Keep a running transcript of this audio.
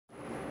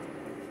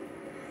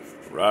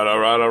All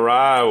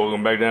right.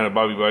 Welcome back down to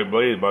Bobby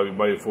Blaze. Bobby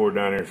Blaze 4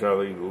 down here in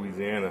Southeast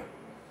Louisiana.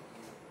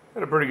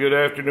 Had a pretty good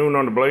afternoon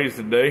on the blaze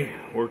today.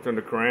 Worked on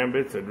the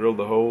Karambits. I drilled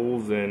the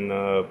holes and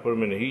put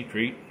them in the heat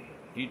treat.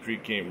 Heat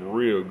treat came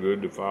real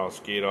good. The file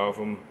skate off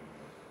them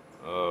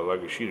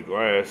like a sheet of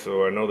glass,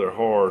 so I know they're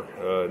hard.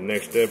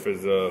 Next step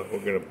is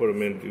we're going to put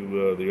them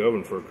into the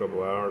oven for a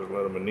couple hours and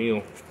let them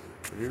anneal.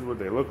 But here's what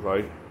they look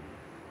like.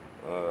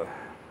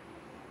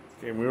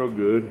 Came real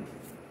good.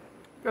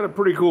 Got a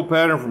pretty cool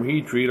pattern from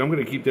heat treat. I'm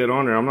going to keep that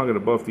on there. I'm not going to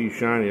buff these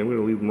shiny. I'm going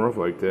to leave them rough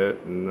like that.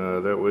 And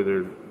that way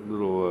there's a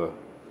little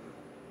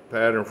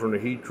pattern from the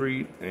heat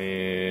treat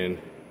and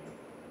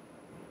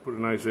put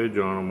a nice edge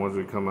on them once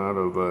they come out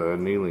of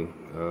annealing.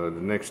 The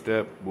next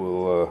step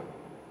will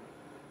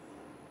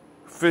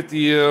fit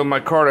the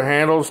micarta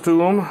handles to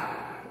them.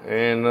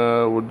 And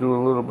we'll do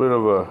a little bit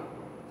of a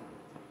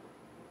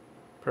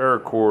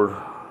paracord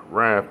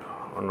wrap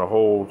on the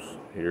holes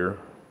here.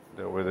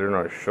 That way they're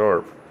not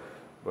sharp.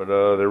 But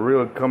they're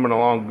really coming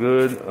along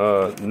good.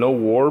 No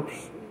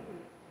warps.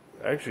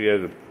 Actually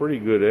has a pretty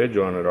good edge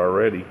on it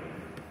already.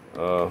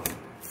 But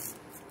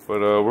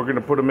we're going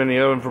to put them in the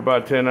oven for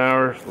about 10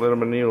 hours, let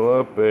them anneal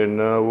up, and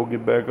we'll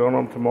get back on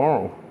them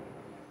tomorrow.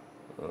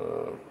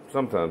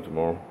 Sometime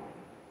tomorrow.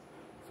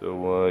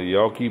 So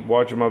y'all keep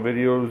watching my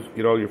videos.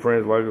 Get all your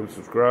friends, like them,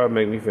 subscribe,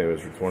 make me famous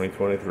for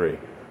 2023.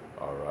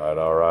 All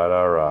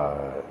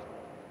right.